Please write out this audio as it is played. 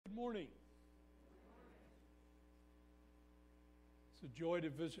morning. It's a joy to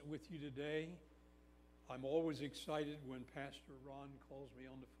visit with you today. I'm always excited when Pastor Ron calls me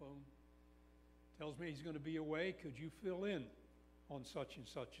on the phone, tells me he's going to be away. Could you fill in on such and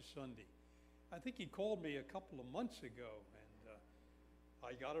such a Sunday? I think he called me a couple of months ago, and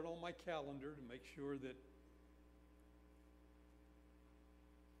I got it on my calendar to make sure that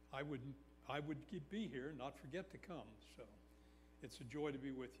I would be here and not forget to come. So it's a joy to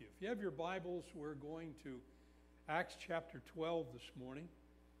be with you. If you have your Bibles, we're going to Acts chapter 12 this morning.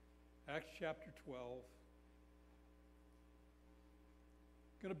 Acts chapter 12.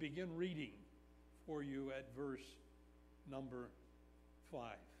 I'm going to begin reading for you at verse number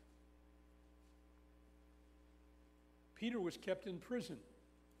 5. Peter was kept in prison,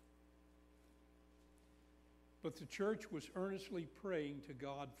 but the church was earnestly praying to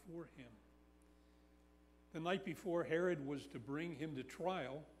God for him. The night before Herod was to bring him to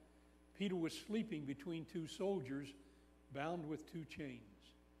trial, Peter was sleeping between two soldiers, bound with two chains.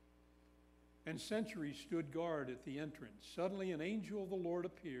 And sentries stood guard at the entrance. Suddenly an angel of the Lord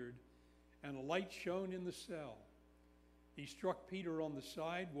appeared, and a light shone in the cell. He struck Peter on the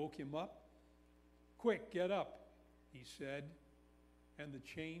side, woke him up. "Quick, get up," he said, and the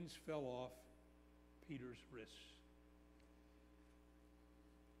chains fell off Peter's wrists.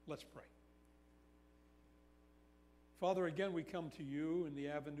 Let's pray. Father, again we come to you in the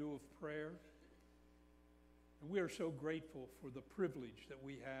avenue of prayer, and we are so grateful for the privilege that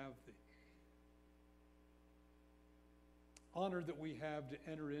we have, the honor that we have to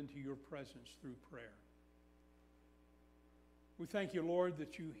enter into your presence through prayer. We thank you, Lord,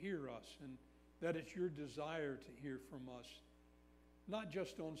 that you hear us and that it's your desire to hear from us, not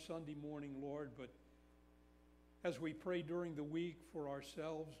just on Sunday morning, Lord, but as we pray during the week for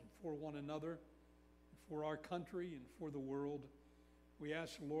ourselves and for one another, for our country and for the world. We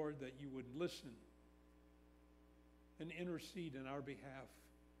ask, Lord, that you would listen and intercede in our behalf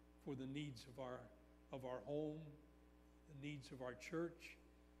for the needs of our home, the needs of our church,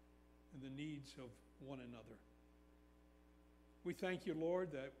 and the needs of one another. We thank you,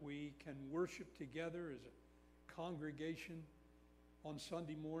 Lord, that we can worship together as a congregation on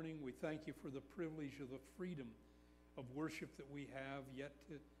Sunday morning. We thank you for the privilege of the freedom of worship that we have yet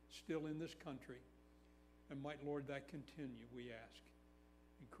still in this country. And might, Lord, that continue, we ask.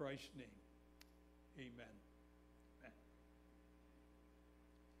 In Christ's name, amen. Amen.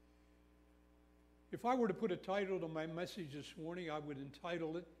 If I were to put a title to my message this morning, I would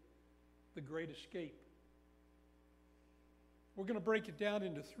entitle it, The Great Escape. We're going to break it down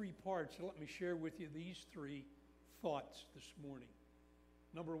into three parts, so let me share with you these three thoughts this morning.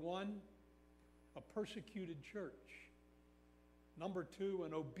 Number one, a persecuted church. Number two,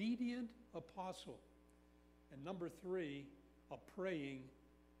 an obedient apostle. And number three, a praying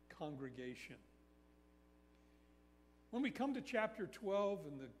congregation. When we come to chapter 12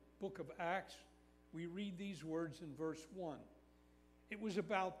 in the book of Acts, we read these words in verse 1. It was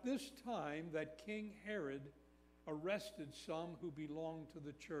about this time that King Herod arrested some who belonged to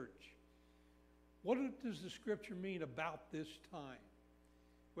the church. What does the scripture mean about this time?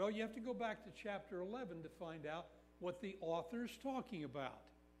 Well, you have to go back to chapter 11 to find out what the author is talking about.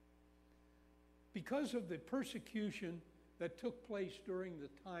 Because of the persecution that took place during the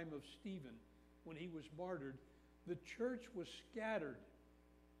time of Stephen when he was martyred, the church was scattered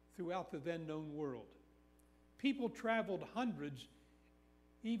throughout the then known world. People traveled hundreds,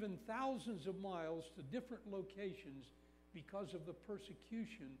 even thousands of miles to different locations because of the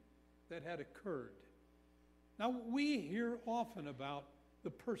persecution that had occurred. Now, we hear often about the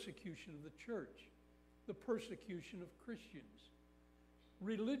persecution of the church, the persecution of Christians.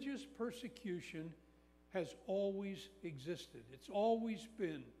 Religious persecution has always existed. It's always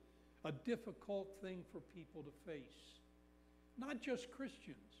been a difficult thing for people to face. Not just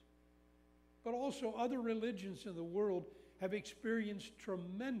Christians, but also other religions in the world have experienced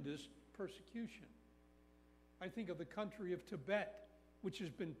tremendous persecution. I think of the country of Tibet, which has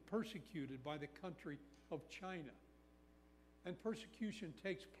been persecuted by the country of China. And persecution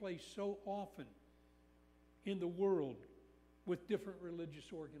takes place so often in the world with different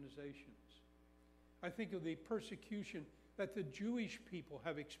religious organizations. I think of the persecution that the Jewish people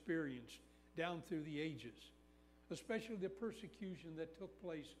have experienced down through the ages, especially the persecution that took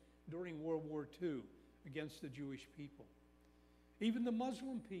place during World War II against the Jewish people. Even the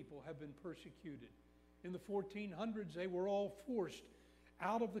Muslim people have been persecuted. In the 1400s, they were all forced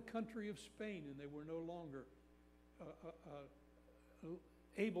out of the country of Spain, and they were no longer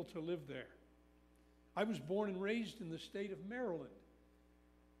able to live there. I was born and raised in the state of Maryland.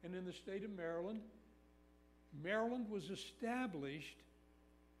 And in the state of Maryland, Maryland was established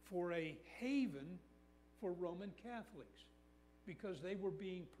for a haven for Roman Catholics because they were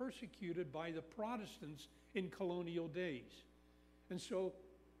being persecuted by the Protestants in colonial days. And so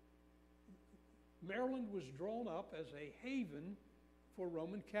Maryland was drawn up as a haven for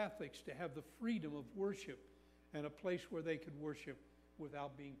Roman Catholics to have the freedom of worship and a place where they could worship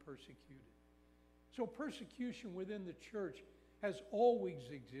without being persecuted. So persecution within the church has always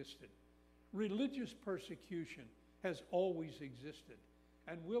existed. Religious persecution has always existed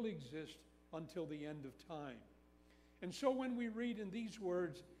and will exist until the end of time. And so when we read in these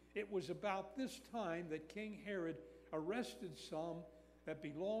words, it was about this time that King Herod arrested some that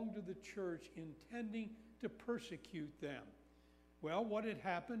belonged to the church, intending to persecute them. Well, what had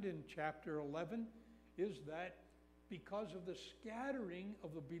happened in chapter 11 is that because of the scattering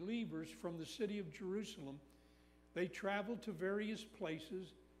of the believers from the city of Jerusalem, they traveled to various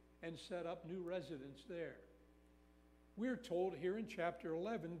places and set up new residence there. We're told here in chapter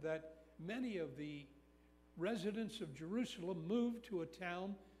 11 that many of the residents of Jerusalem moved to a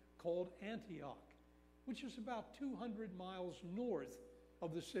town called Antioch, which is about 200 miles north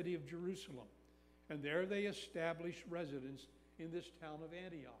of the city of Jerusalem. And there they established residence in this town of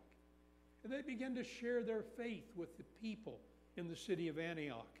Antioch. And they began to share their faith with the people in the city of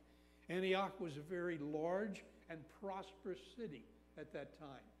Antioch. Antioch was a very large and prosperous city at that time.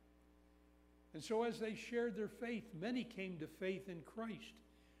 And so as they shared their faith, many came to faith in Christ.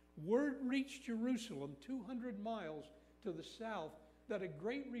 Word reached Jerusalem, 200 miles to the south, that a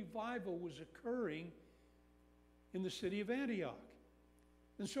great revival was occurring in the city of Antioch.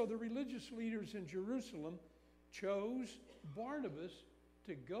 And so the religious leaders in Jerusalem chose Barnabas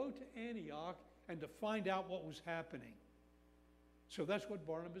to go to Antioch and to find out what was happening. So that's what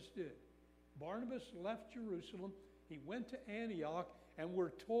Barnabas did. Barnabas left Jerusalem, he went to Antioch, and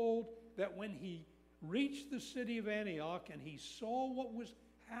we're told that when he reached the city of Antioch and he saw what was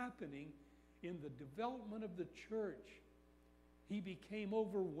happening in the development of the church, he became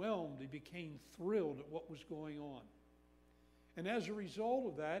overwhelmed, he became thrilled at what was going on. And as a result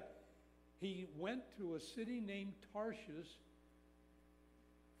of that, he went to a city named Tarshish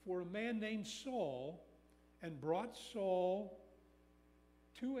for a man named Saul and brought Saul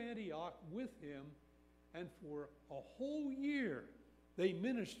to Antioch with him, and for a whole year they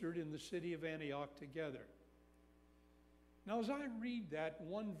ministered in the city of Antioch together. Now, as I read that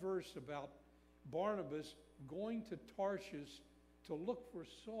one verse about Barnabas going to Tarshish to look for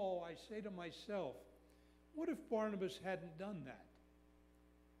Saul, I say to myself, what if Barnabas hadn't done that?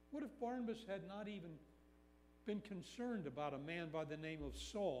 What if Barnabas had not even been concerned about a man by the name of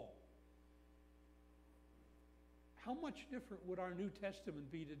Saul? How much different would our New Testament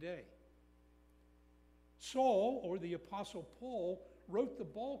be today? Saul, or the Apostle Paul, wrote the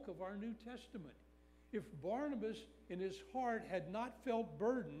bulk of our New Testament. If Barnabas in his heart had not felt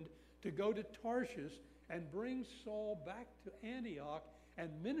burdened to go to Tarshish and bring Saul back to Antioch and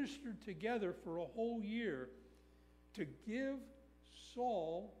ministered together for a whole year to give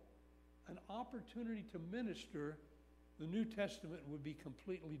Saul an opportunity to minister, the New Testament would be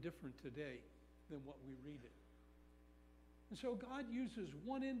completely different today than what we read it. And so God uses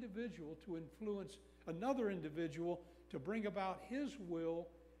one individual to influence another individual to bring about His will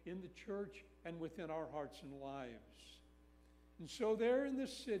in the church and within our hearts and lives. And so there in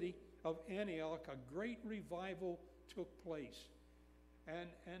this city of Antioch, a great revival took place. And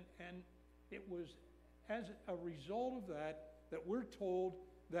it was as a result of that we're told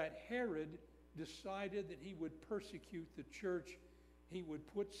that Herod decided that he would persecute the church. He would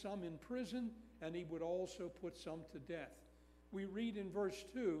put some in prison, and he would also put some to death. We read in verse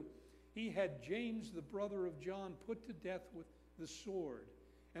 2, he had James, the brother of John, put to death with the sword.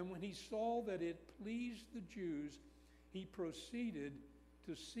 And when he saw that it pleased the Jews, he proceeded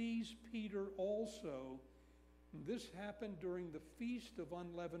to seize Peter also. And this happened during the Feast of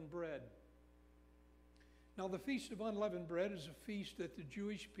Unleavened Bread. Now, the Feast of Unleavened Bread is a feast that the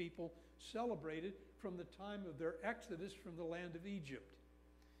Jewish people celebrated from the time of their exodus from the land of Egypt.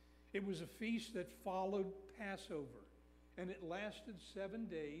 It was a feast that followed Passover, and it lasted 7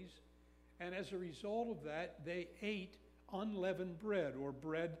 days. And as a result of that, they ate unleavened bread, or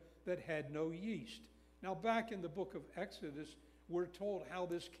bread that had no yeast. Now, back in the book of Exodus, we're told how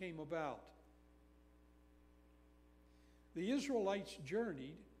this came about. The Israelites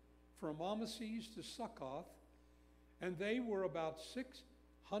journeyed from Ramesses to Succoth, and they were about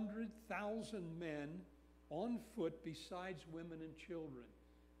 600,000 men on foot besides women and children.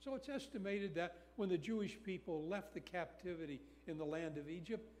 So it's estimated that when the Jewish people left the captivity in the land of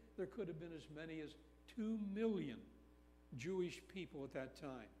Egypt, there could have been as many as 2 million Jewish people at that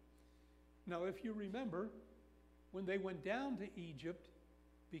time. Now, if you remember, when they went down to Egypt,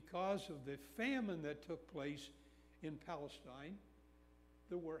 because of the famine that took place in Palestine,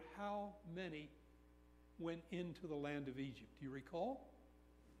 there were how many went into the land of Egypt? Do you recall?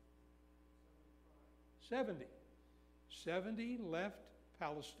 70. 70 left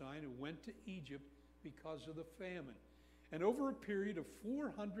Palestine and went to Egypt because of the famine. And over a period of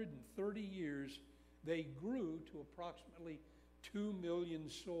 430 years, they grew to approximately 2 million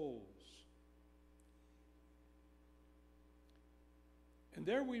souls. And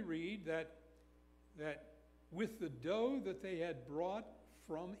there we read that with the dough that they had brought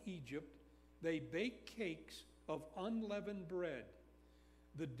from Egypt, they baked cakes of unleavened bread.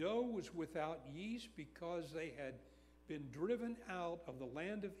 The dough was without yeast because they had been driven out of the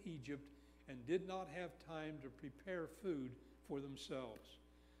land of Egypt and did not have time to prepare food for themselves.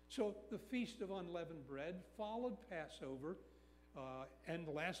 So the Feast of Unleavened Bread followed Passover and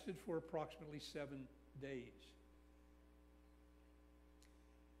lasted for approximately 7 days.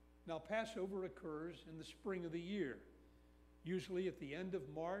 Now, Passover occurs in the spring of the year, usually at the end of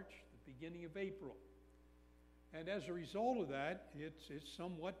March, the beginning of April. And as a result of that, it's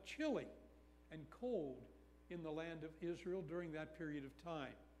somewhat chilly and cold in the land of Israel during that period of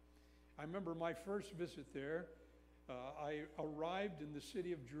time. I remember my first visit there. I arrived in the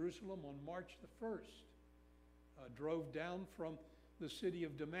city of Jerusalem on March the 1st. Drove down from the city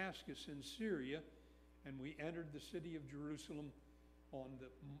of Damascus in Syria, and we entered the city of Jerusalem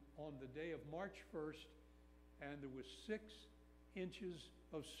on the day of March 1st, and there was 6 inches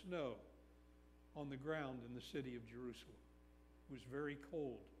of snow on the ground in the city of Jerusalem. It was very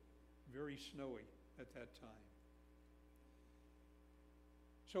cold, very snowy at that time.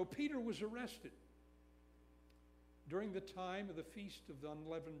 So Peter was arrested during the time of the Feast of the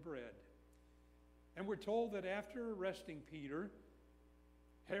Unleavened Bread. And we're told that after arresting Peter,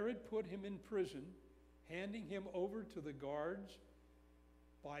 Herod put him in prison, handing him over to the guards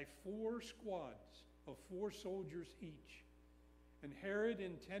by 4 squads of 4 soldiers each. And Herod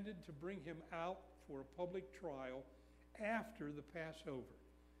intended to bring him out for a public trial after the Passover.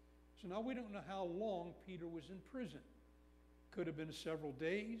 So now we don't know how long Peter was in prison. Could have been several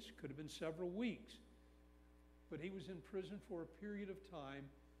days, could have been several weeks. But he was in prison for a period of time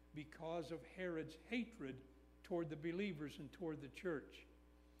because of Herod's hatred toward the believers and toward the church.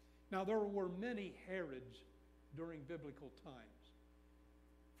 Now, there were many Herods during biblical times.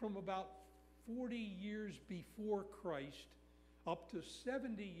 From about 40 years before Christ up to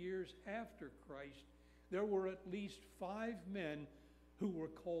 70 years after Christ, there were at least 5 men who were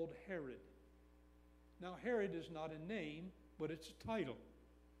called Herod. Now, Herod is not a name, but it's a title.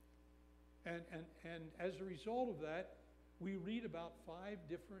 And as a result of that, we read about 5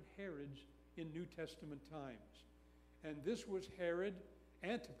 different Herods in New Testament times. And this was Herod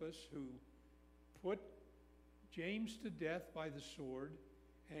Antipas, who put James to death by the sword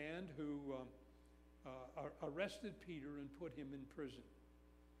and who arrested Peter and put him in prison.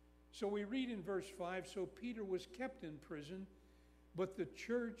 So we read in verse 5, so Peter was kept in prison, but the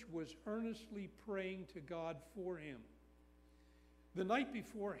church was earnestly praying to God for him. The night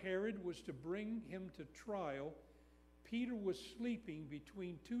before Herod was to bring him to trial, Peter was sleeping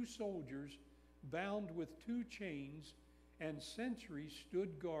between 2 soldiers bound with 2 chains, and sentries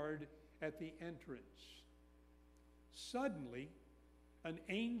stood guard at the entrance. Suddenly, an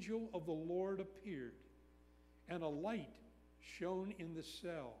angel of the Lord appeared, and a light shone in the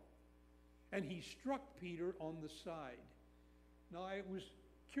cell, and he struck Peter on the side. Now, I was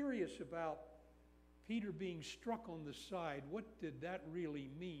curious about Peter being struck on the side. What did that really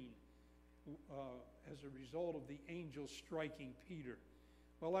mean as a result of the angel striking Peter?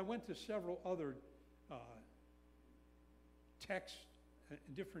 Well, I went to several other texts,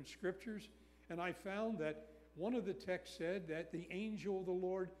 different scriptures, and I found that one of the texts said that the angel of the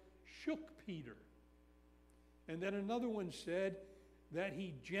Lord shook Peter. And then another one said that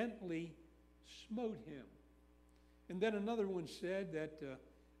he gently smote him. And then another one said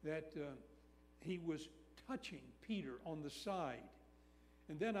that he was touching Peter on the side.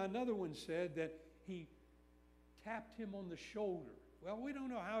 And then another one said that he tapped him on the shoulder. Well, we don't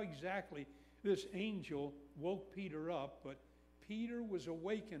know how exactly this angel woke Peter up, but Peter was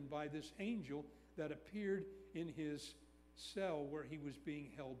awakened by this angel that appeared in his cell where he was being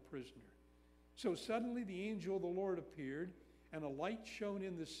held prisoner. So suddenly the angel of the Lord appeared, and a light shone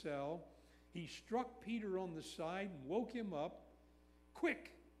in the cell. He struck Peter on the side and woke him up.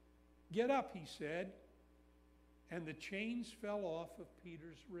 "Quick, get up," he said. And the chains fell off of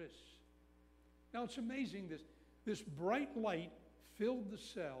Peter's wrists. Now it's amazing, this bright light filled the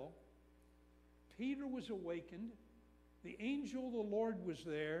cell. Peter was awakened. The angel of the Lord was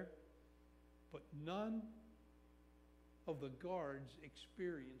there, but none of the guards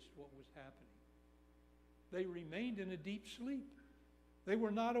experienced what was happening. They remained in a deep sleep. They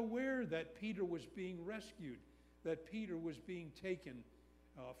were not aware that Peter was being rescued, that Peter was being taken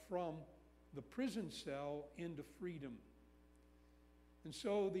from the prison cell into freedom. And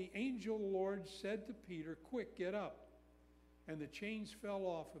so the angel of the Lord said to Peter, "Quick, get up." And the chains fell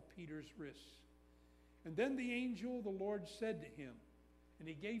off of Peter's wrists. And then the angel of the Lord said to him, and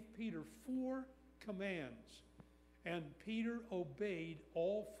he gave Peter 4 commands. And Peter obeyed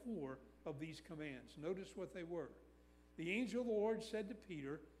all 4 of these commands. Notice what they were. The angel of the Lord said to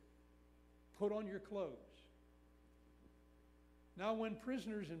Peter, "Put on your clothes." Now, when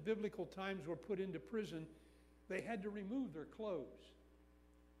prisoners in biblical times were put into prison, they had to remove their clothes.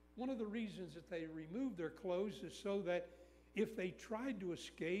 One of the reasons that they removed their clothes is so that if they tried to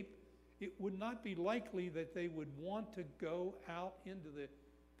escape, it would not be likely that they would want to go out into the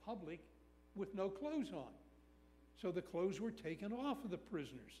public with no clothes on. So the clothes were taken off of the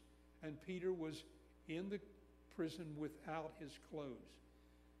prisoners, and Peter was in the prison without his clothes.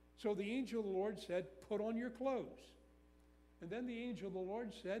 So the angel of the Lord said, "Put on your clothes." And then the angel of the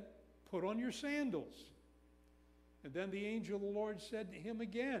Lord said, "Put on your sandals." And then the angel of the Lord said to him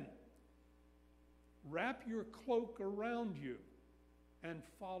again, "Wrap your cloak around you and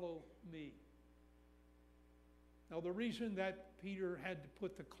follow me." Now, the reason that Peter had to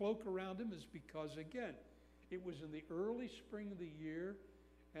put the cloak around him is because, again, it was in the early spring of the year,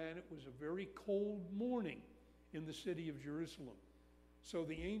 and it was a very cold morning in the city of Jerusalem. So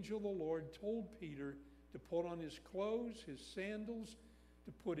the angel of the Lord told Peter to put on his clothes, his sandals,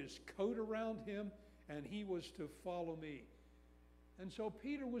 to put his coat around him, and he was to follow me. And so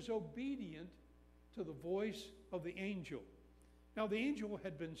Peter was obedient to the voice of the angel. Now, the angel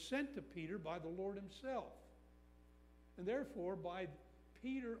had been sent to Peter by the Lord himself. And therefore, by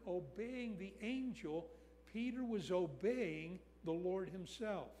Peter obeying the angel, Peter was obeying the Lord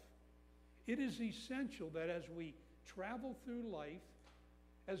himself. It is essential that as we travel through life,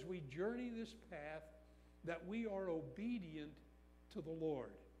 as we journey this path, that we are obedient to the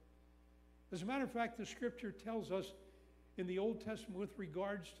Lord. As a matter of fact, the scripture tells us in the Old Testament with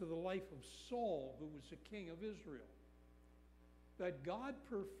regards to the life of Saul, who was the king of Israel, that God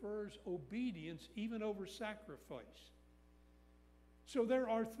prefers obedience even over sacrifice. So there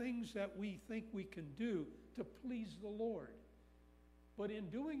are things that we think we can do to please the Lord. But in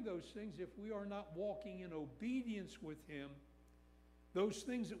doing those things, if we are not walking in obedience with him, those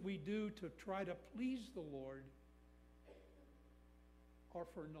things that we do to try to please the Lord are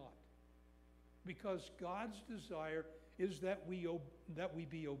for naught. Because God's desire is that we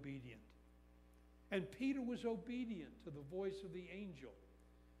be obedient. And Peter was obedient to the voice of the angel,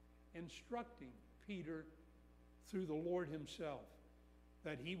 instructing Peter through the Lord himself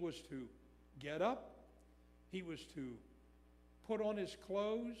that he was to get up, he was to put on his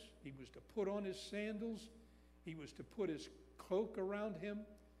clothes, he was to put on his sandals, he was to put his cloak around him,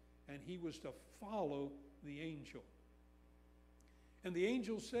 and he was to follow the angel. And the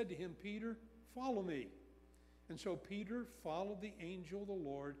angel said to him, "Peter, follow me." And so Peter followed the angel of the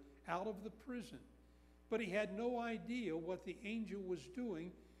Lord out of the prison. But he had no idea what the angel was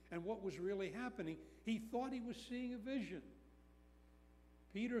doing and what was really happening. He thought he was seeing a vision.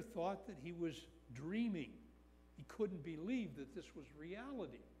 Peter thought that he was dreaming. He couldn't believe that this was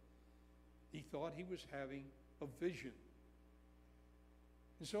reality. He thought he was having a vision.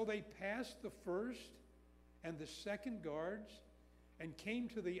 And so they passed the first and the second guards and came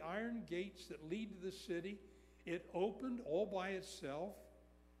to the iron gates that lead to the city. It opened all by itself,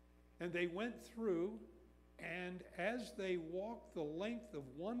 and they went through, and as they walked the length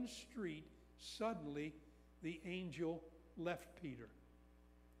of one street, suddenly the angel left Peter.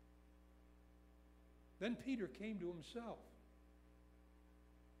 Then Peter came to himself.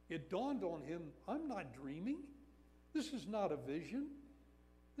 It dawned on him, I'm not dreaming. This is not a vision.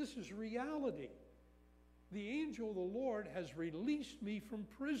 This is reality. The angel of the Lord has released me from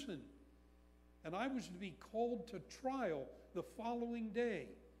prison, and I was to be called to trial the following day.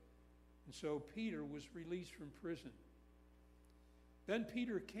 And so Peter was released from prison. Then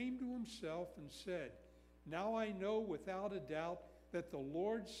Peter came to himself and said, "Now I know without a doubt that the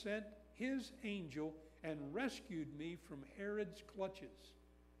Lord sent his angel and rescued me from Herod's clutches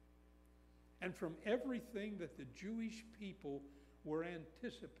and from everything that the Jewish people were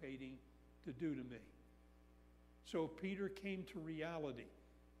anticipating to do to me." So Peter came to reality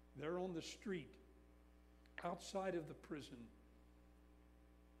there on the street outside of the prison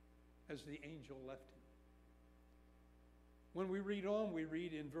as the angel left him. When we read on, we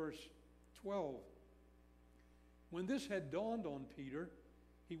read in verse 12, "When this had dawned on Peter,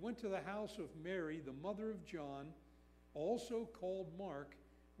 he went to the house of Mary, the mother of John, also called Mark,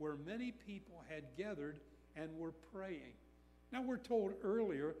 where many people had gathered and were praying. Now we're told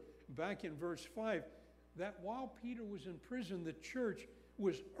earlier, back in verse 5, that while Peter was in prison, the church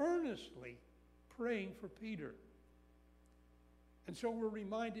was earnestly praying for Peter. And so we're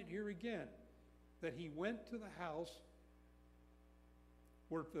reminded here again that he went to the house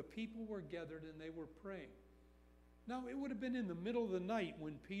where the people were gathered and they were praying. Now, it would have been in the middle of the night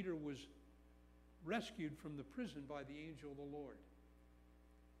when Peter was rescued from the prison by the angel of the Lord.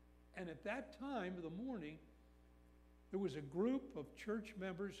 And at that time of the morning, there was a group of church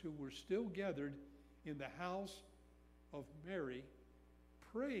members who were still gathered in the house of Mary,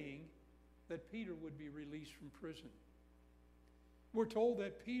 praying that Peter would be released from prison. We're told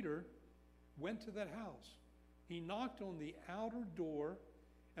that Peter went to that house. He knocked on the outer door,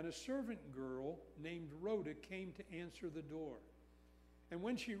 and a servant girl named Rhoda came to answer the door. And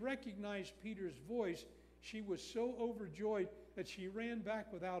when she recognized Peter's voice, she was so overjoyed that she ran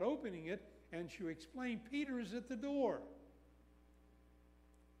back without opening it, and she explained, "Peter is at the door."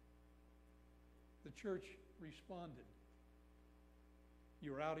 The church responded,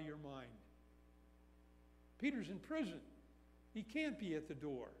 "You're out of your mind. Peter's in prison. He can't be at the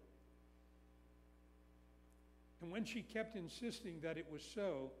door." And when she kept insisting that it was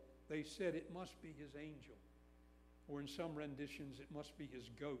so, they said it must be his angel. Or in some renditions, it must be his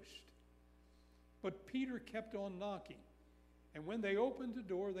ghost. But Peter kept on knocking. And when they opened the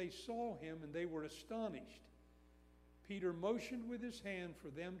door, they saw him and they were astonished. Peter motioned with his hand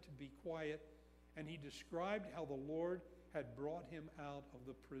for them to be quiet, and he described how the Lord had brought him out of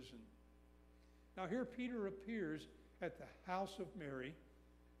the prison. Now here Peter appears at the house of Mary,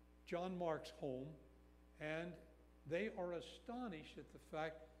 John Mark's home, and they are astonished at the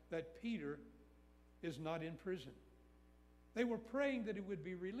fact that Peter is not in prison. They were praying that he would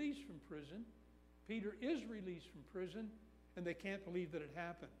be released from prison. Peter is released from prison, and they can't believe that it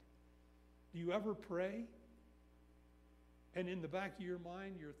happened. Do you ever pray? And in the back of your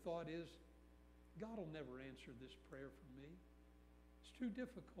mind, your thought is, God will never answer this prayer for me. It's too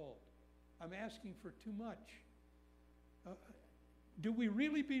difficult. I'm asking for too much. Do we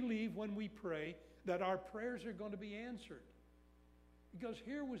really believe when we pray that our prayers are going to be answered? Because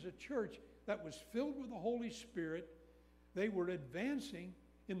here was a church that was filled with the Holy Spirit. They were advancing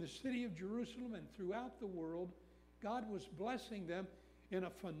in the city of Jerusalem and throughout the world. God was blessing them in a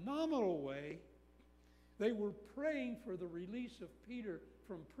phenomenal way. They were praying for the release of Peter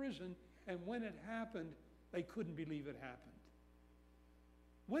from prison, and when it happened, they couldn't believe it happened.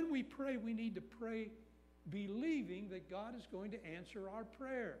 When we pray, we need to pray believing that God is going to answer our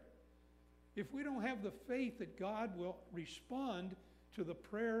prayer. If we don't have the faith that God will respond to the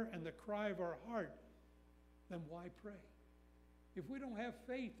prayer and the cry of our heart, then why pray? If we don't have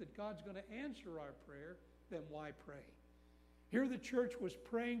faith that God's going to answer our prayer, then why pray? Here the church was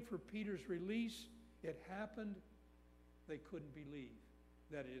praying for Peter's release. It happened. They couldn't believe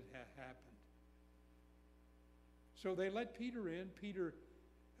that it had happened. So they let Peter in. Peter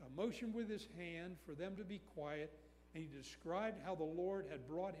motioned with his hand for them to be quiet, and he described how the Lord had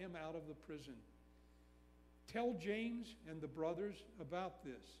brought him out of the prison. "Tell James and the brothers about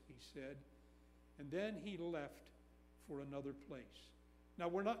this," he said, and then he left for another place. Now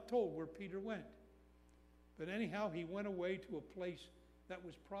we're not told where Peter went, but anyhow he went away to a place that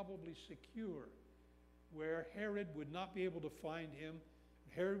was probably secure, where Herod would not be able to find him,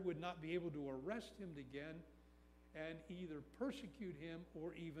 Herod would not be able to arrest him again, and either persecute him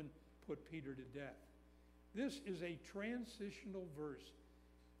or even put Peter to death. This is a transitional verse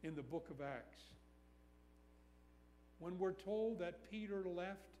in the book of Acts. When we're told that Peter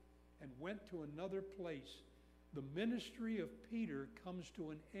left and went to another place, the ministry of Peter comes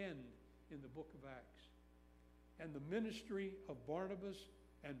to an end in the book of Acts. And the ministry of Barnabas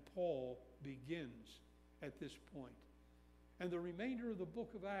and Paul begins at this point. And the remainder of the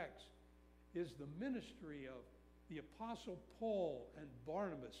book of Acts is the ministry of the Apostle Paul and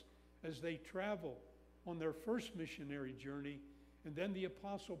Barnabas as they travel on their first missionary journey, and then the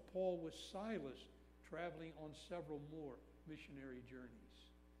Apostle Paul with Silas traveling on several more missionary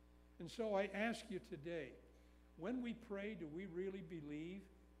journeys. And so I ask you today, when we pray, do we really believe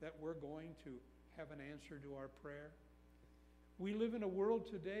that we're going to have an answer to our prayer? We live in a world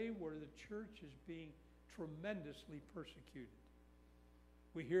today where the church is being tremendously persecuted.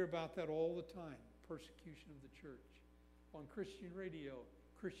 We hear about that all the time. Persecution of the church on Christian radio,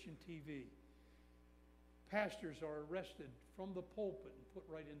 Christian TV. Pastors are arrested from the pulpit and put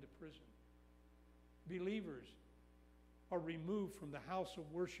right into prison. Believers are removed from the house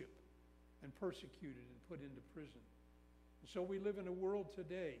of worship and persecuted and put into prison. And so we live in a world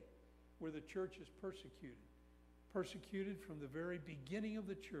today where the church is persecuted. persecuted from the very beginning of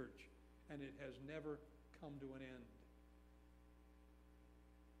the church, and it has never come to an end.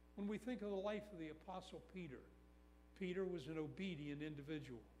 When we think of the life of the Apostle Peter, Peter was an obedient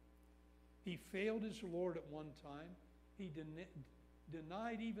individual. He failed his Lord at one time. He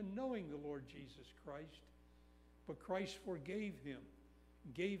denied even knowing the Lord Jesus Christ, but Christ forgave him,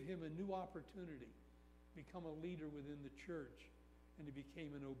 gave him a new opportunity, become a leader within the church, and he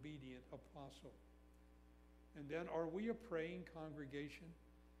became an obedient apostle. And then, are we a praying congregation?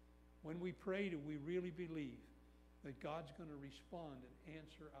 When we pray, do we really believe that God's going to respond and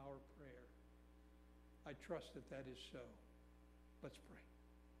answer our prayer? I trust that that is so. Let's pray.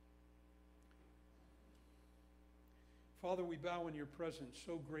 Father, we bow in your presence,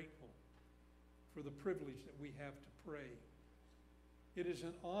 so grateful for the privilege that we have to pray. It is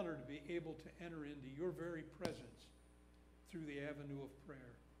an honor to be able to enter into your very presence through the avenue of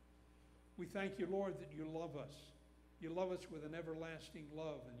prayer. We thank you, Lord, that you love us. You love us with an everlasting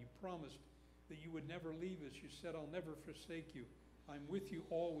love, and you promised that you would never leave us. You said, I'll never forsake you. I'm with you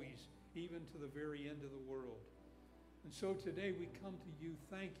always, even to the very end of the world. And so today we come to you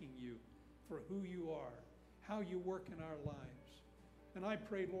thanking you for who you are, how you work in our lives. And I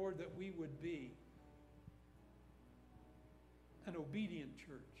pray, Lord, that we would be an obedient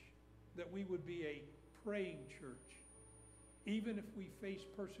church, that we would be a praying church. Even if we face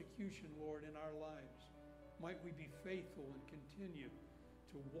persecution, Lord, in our lives, might we be faithful and continue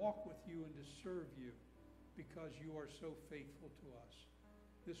to walk with you and to serve you because you are so faithful to us.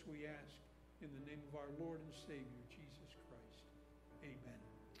 This we ask in the name of our Lord and Savior, Jesus Christ. Amen.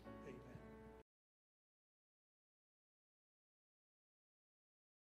 Amen.